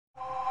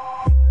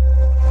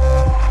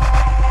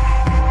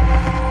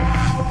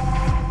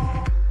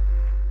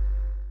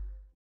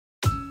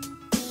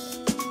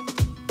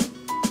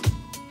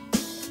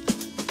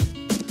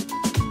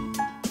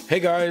Hey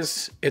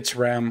guys, it's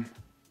Ram.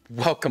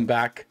 Welcome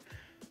back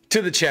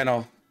to the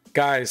channel.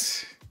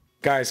 Guys.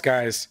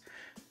 Dreamcatcher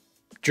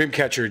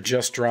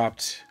just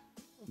dropped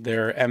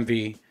their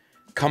MV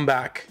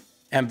comeback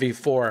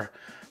MV4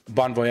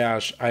 Bon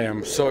Voyage. I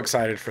am so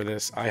excited for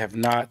this. I have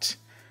not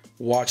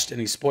watched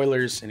any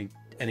spoilers, any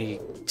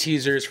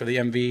teasers for the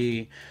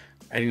MV.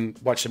 I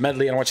didn't watch the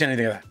medley. I don't watch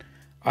anything of that.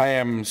 I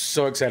am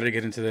so excited to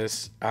get into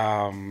this.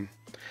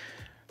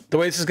 The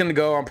way this is going to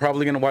go, I'm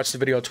probably going to watch the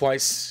video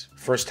twice.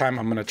 First time,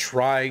 I'm going to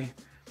try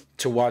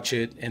to watch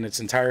it in its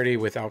entirety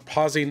without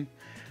pausing.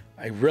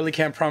 I really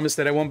can't promise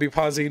that I won't be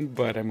pausing,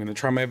 but I'm going to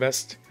try my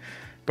best.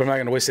 But I'm not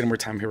going to waste any more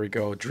time. Here we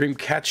go.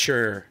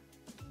 Dreamcatcher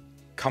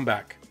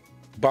comeback.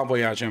 Bon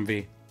Voyage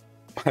MV.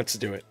 Let's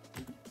do it.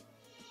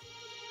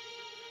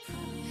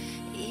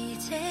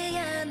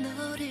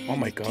 Oh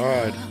my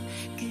god.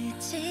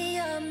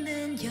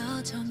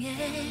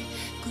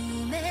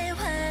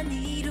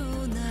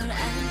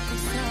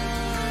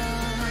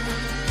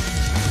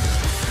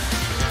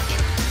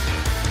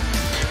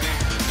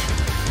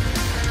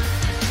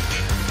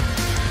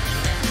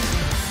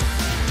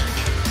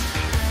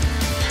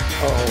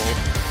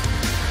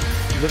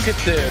 Oh, look at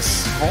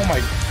this. Oh my.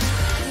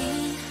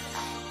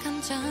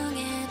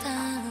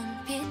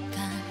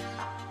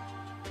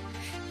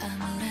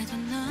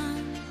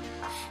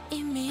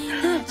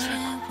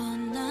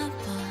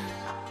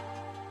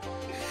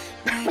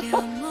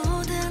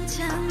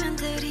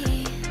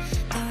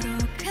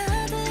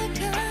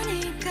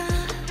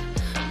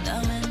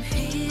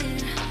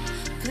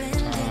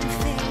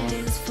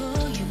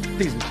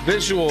 These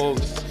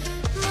visuals.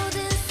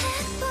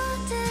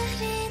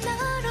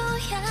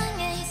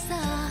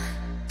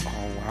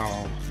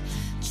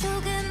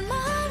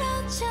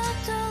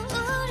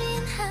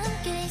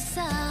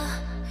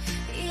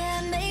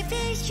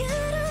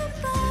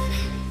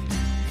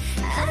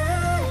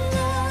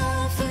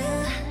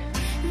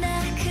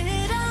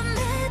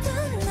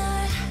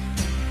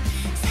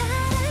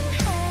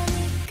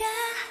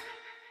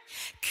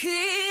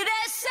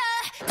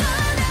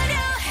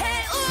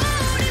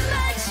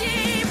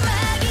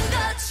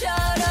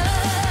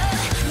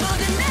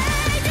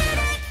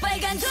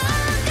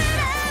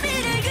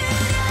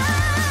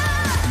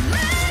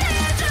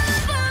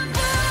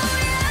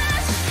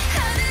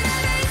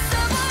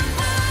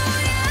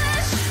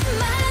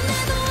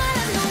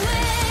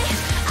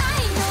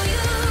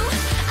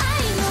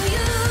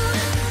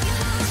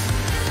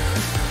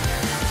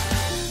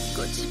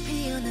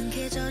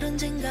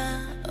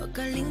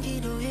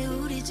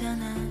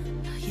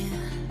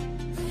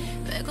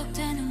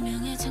 왜곡된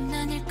운명의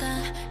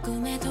장난일까?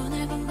 꿈에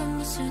돈을 번 건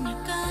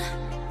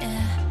무슨일까?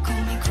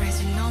 Call me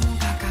crazy 너무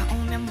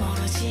가까우면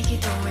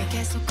멀어지기도 해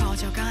계속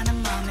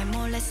커져가는 마음에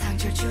몰래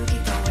상처를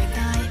주기도 해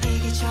나의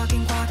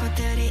이기적인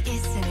과거들이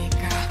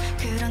있으니까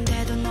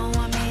그런데도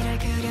너와 미래를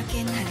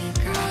그렸긴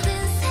하니까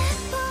모든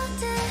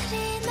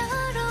세포들이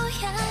너로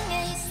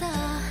향해 있어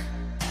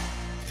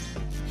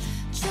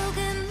조금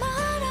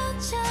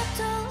멀어져도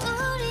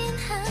우린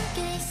함께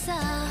있어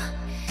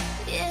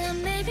Yeah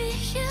maybe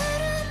you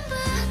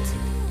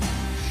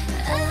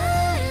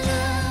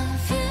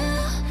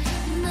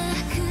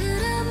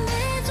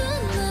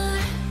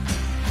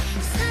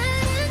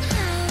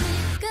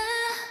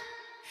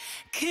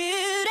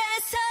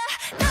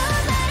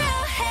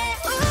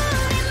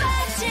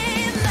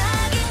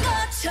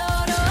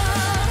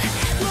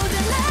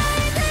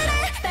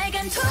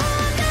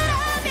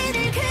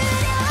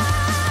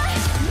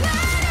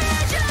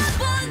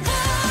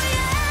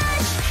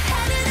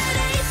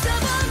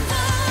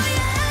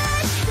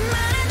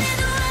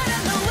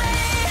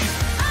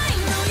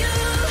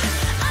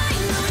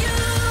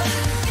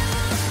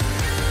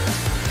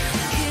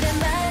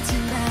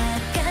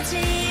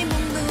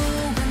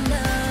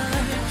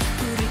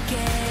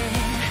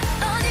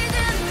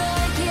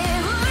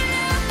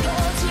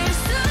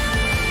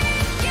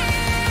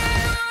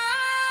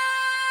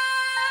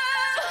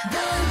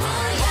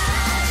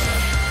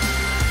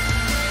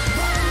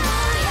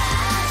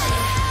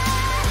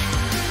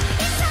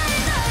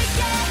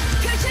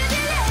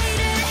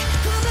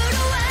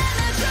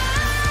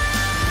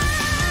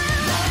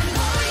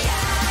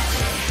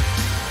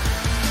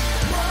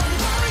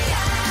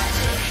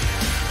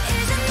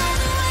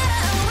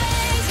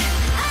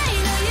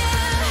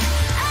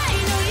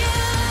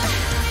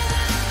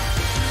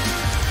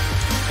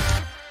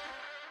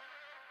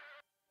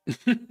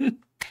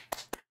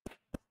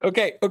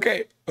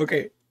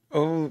Okay.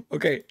 Oh,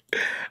 okay.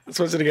 Let's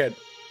watch it again.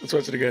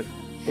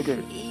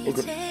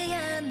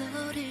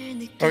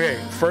 Okay,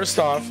 first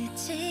off,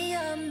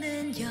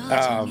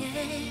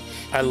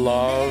 I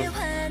love...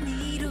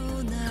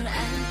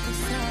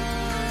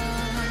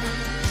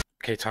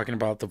 Okay, talking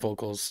about the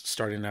vocals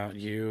starting out.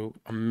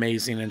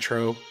 Amazing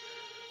intro.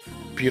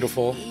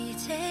 Beautiful.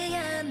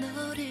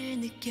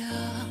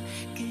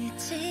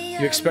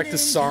 You expect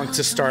this song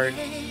to start...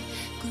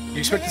 You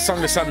expect the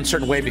song to sound in a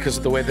certain way because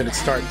of the way that it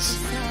starts.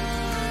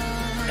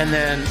 And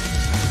then...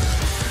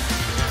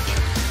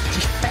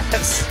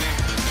 Yes!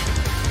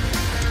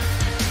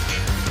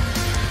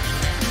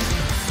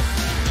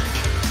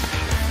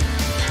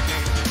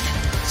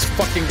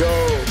 fucking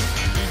go.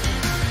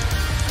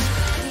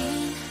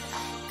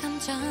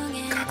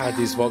 God,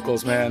 these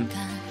vocals, man.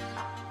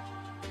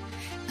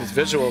 These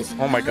visuals.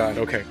 Oh my god,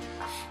 okay.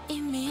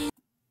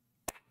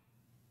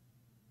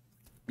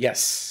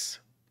 Yes.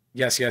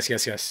 Yes, yes,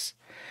 yes, yes.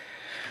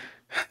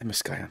 I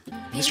miss Gaia.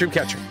 Miss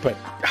Dreamcatcher, but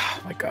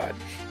oh my god.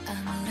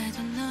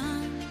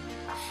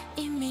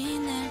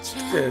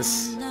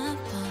 This.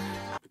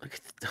 Look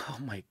at, oh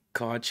my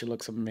god, she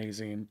looks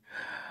amazing.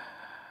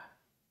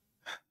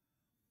 Wow.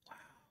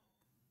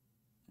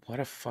 What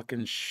a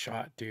fucking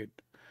shot, dude.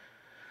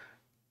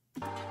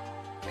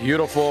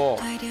 Beautiful.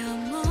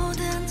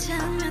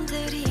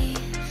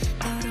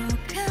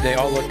 They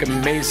all look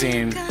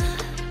amazing. Look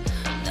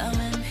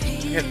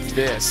at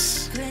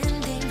this.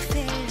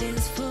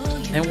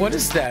 And what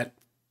is that?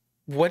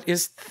 What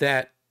is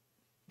that?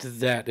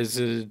 That is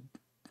a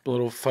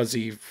little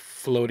fuzzy,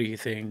 floaty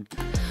thing.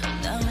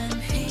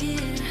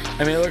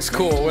 I mean, it looks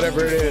cool,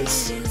 whatever it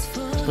is.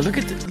 But look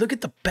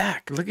at the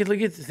back. Look at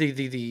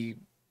the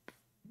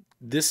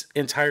this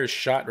entire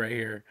shot right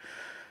here.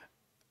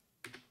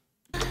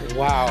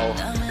 Wow.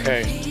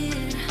 Okay.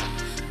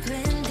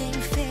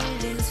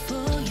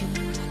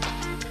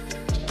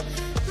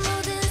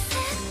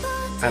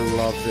 I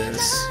love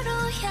this.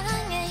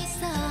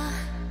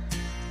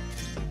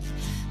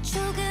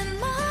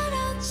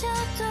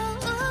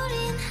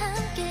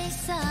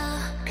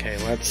 Okay,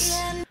 let's,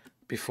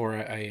 before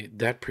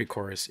that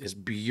pre-chorus is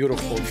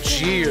beautiful.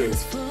 Gio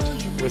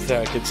with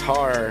that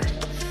guitar.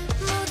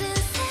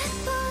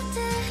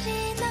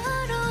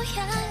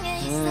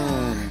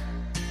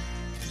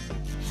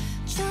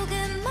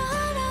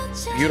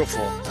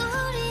 Beautiful.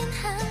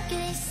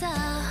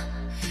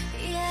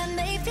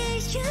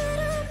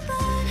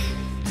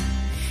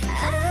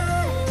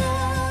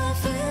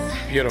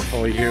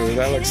 Beautiful, you.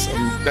 That looks,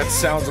 that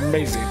sounds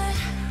amazing.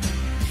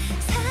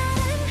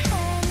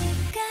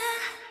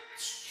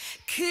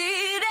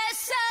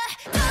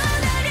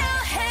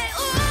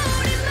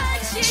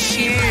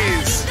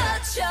 Jeez.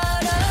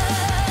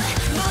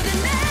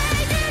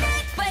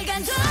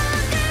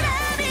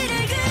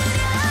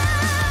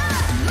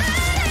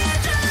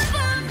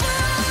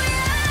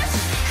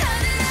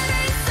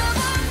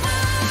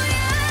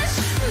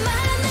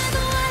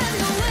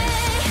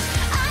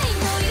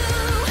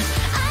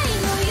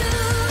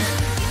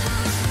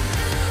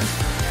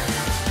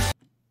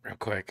 Real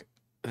quick,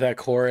 that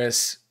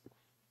chorus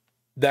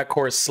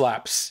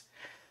slaps.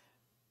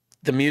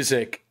 The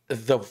music,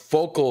 the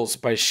vocals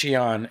by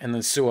Xion and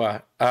then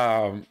Sua,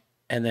 and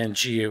then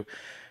Jiu,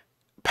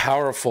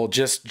 powerful,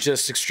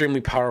 just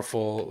extremely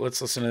powerful.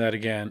 Let's listen to that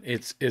again.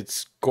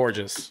 It's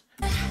gorgeous.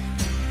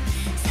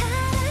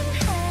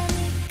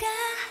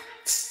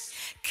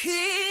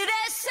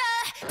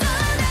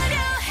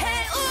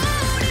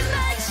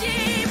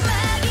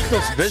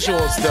 Those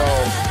visuals,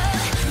 though.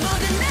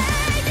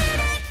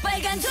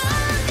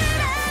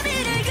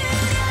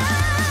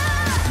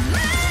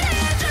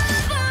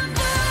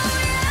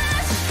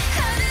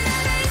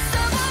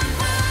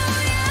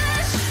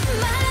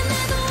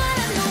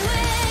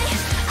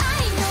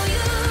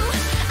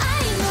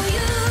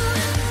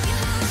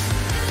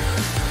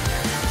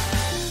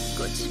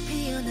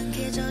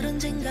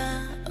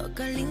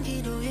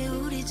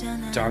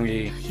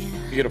 Dongi,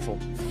 beautiful.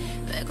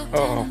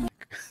 Oh.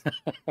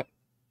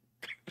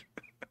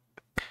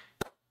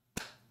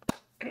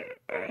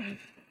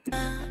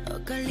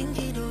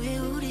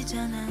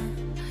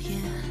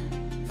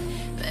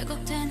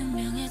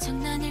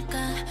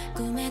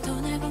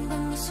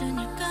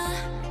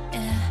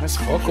 Nice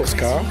vocals,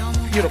 Carl.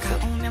 Beautiful.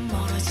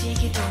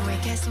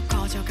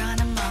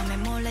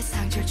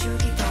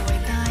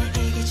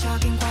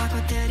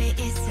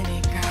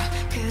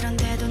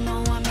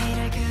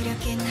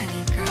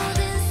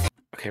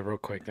 Okay, real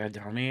quick, that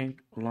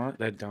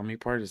dummy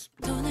part is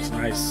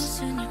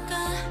nice.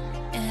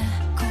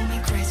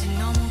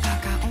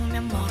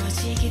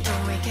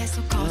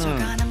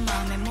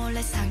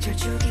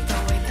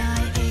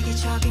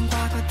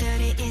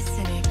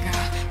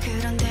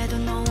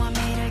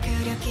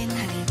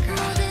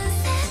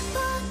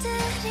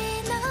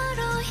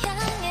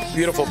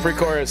 Beautiful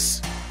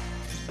pre-chorus.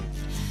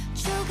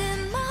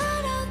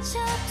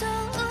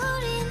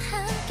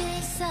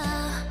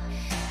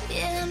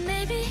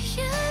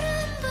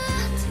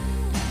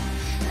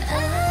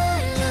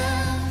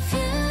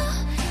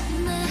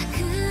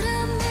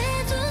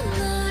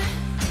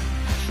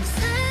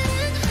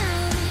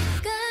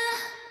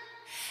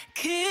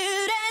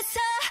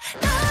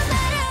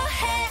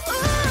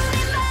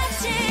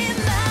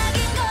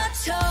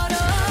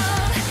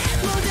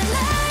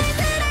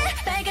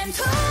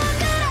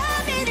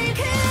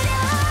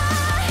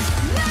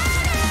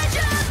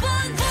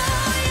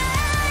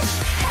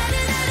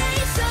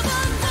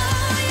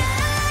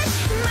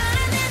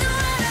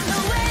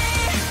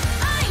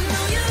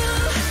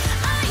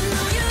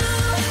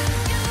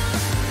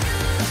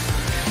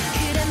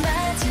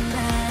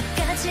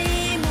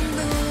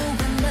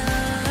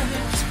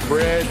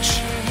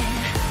 Bridge,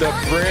 the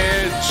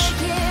bridge.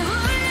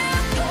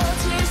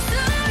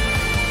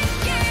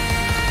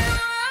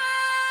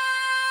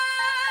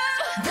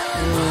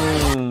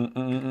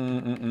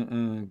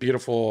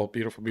 Beautiful,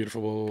 beautiful,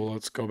 beautiful.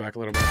 Let's go back a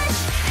little bit.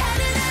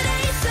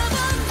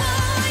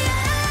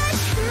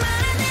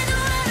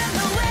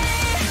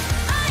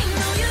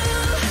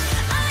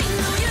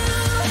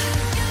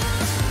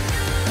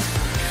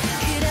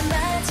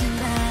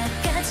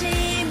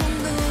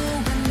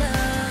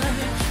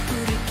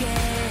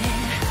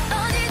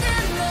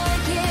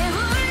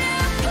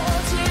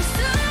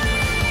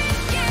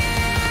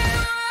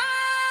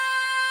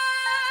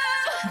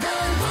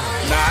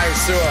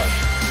 Nice, Sua.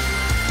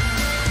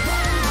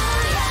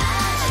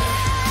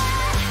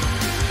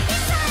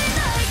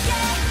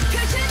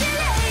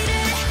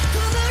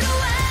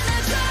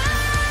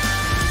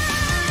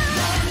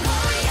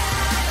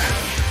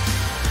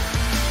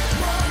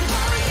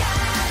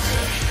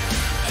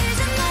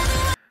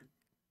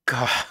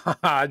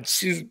 God,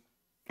 she's...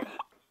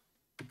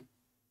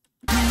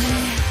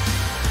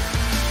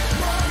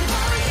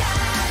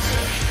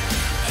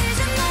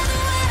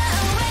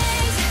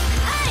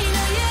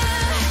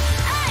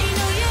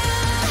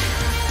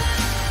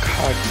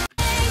 God.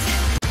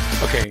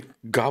 Okay,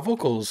 God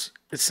vocals,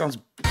 it sounds...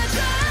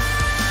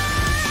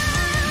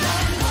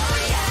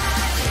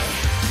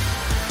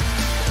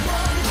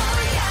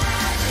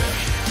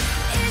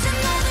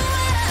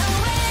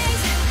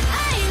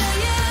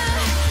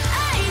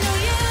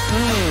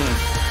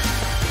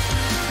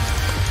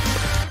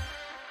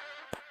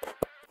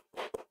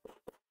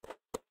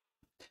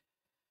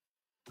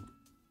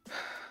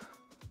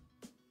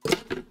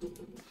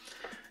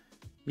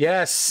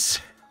 Yes.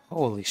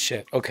 Holy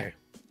shit. Okay.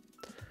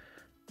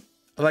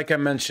 Like I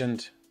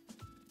mentioned,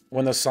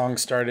 when the song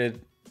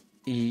started,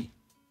 it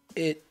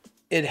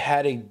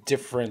had a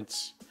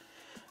different,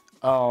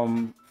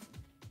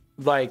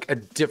 like a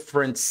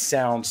different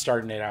sound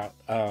starting it out.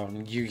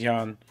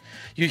 Yuhyun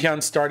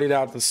started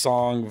out the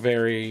song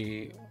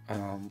very,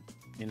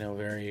 you know,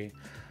 very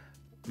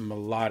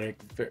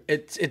melodic.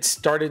 It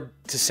started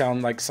to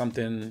sound like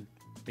something,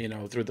 you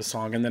know, through the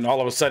song, and then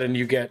all of a sudden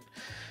you get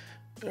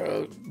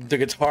the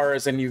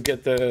guitars and you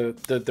get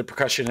the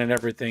percussion and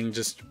everything,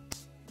 just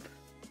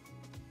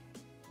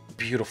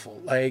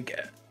beautiful. Like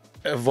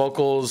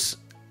vocals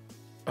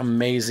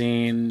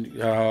amazing.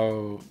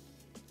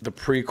 The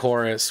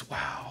pre-chorus,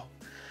 wow.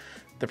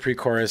 The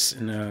pre-chorus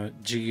in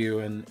GU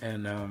and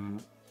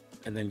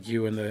then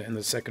you in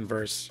the second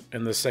verse,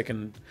 in the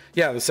second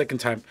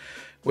time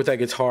with that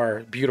guitar,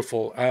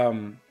 beautiful.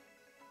 And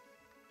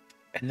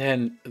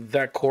then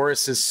that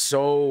chorus is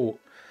so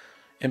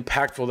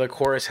impactful. That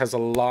chorus has a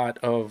lot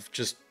of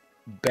just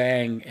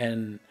bang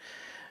and,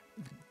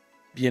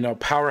 you know,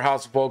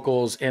 powerhouse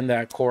vocals in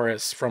that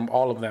chorus from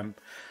all of them.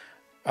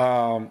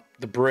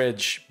 The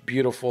bridge,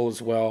 beautiful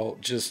as well.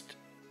 Just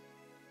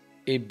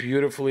a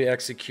beautifully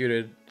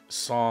executed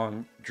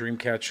song.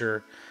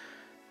 Dreamcatcher,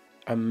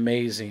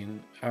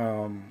 amazing.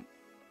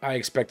 I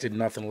expected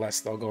nothing less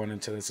though going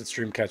into this. It's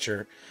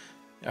Dreamcatcher,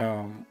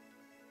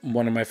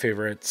 one of my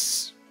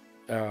favorites.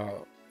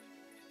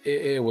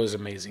 It was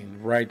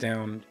amazing, right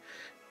down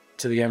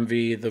to the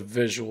MV, the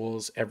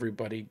visuals,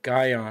 everybody.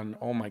 Guyon,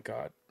 oh my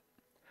god.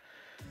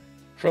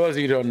 For those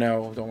of you who don't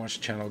know, don't watch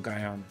the channel,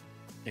 Guyon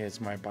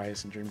is my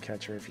bias in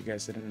Dreamcatcher, if you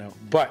guys didn't know.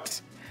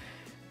 But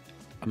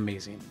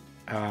amazing.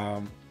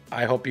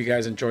 I hope you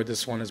guys enjoyed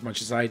this one as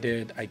much as I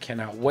did. I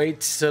cannot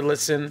wait to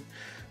listen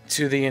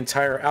to the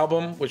entire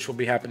album, which will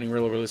be happening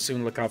really, really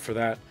soon. Look out for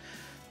that.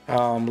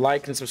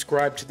 Like and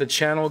subscribe to the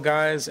channel,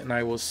 guys, and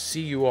I will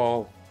see you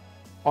all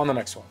on the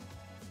next one.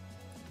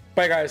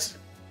 Bye, guys.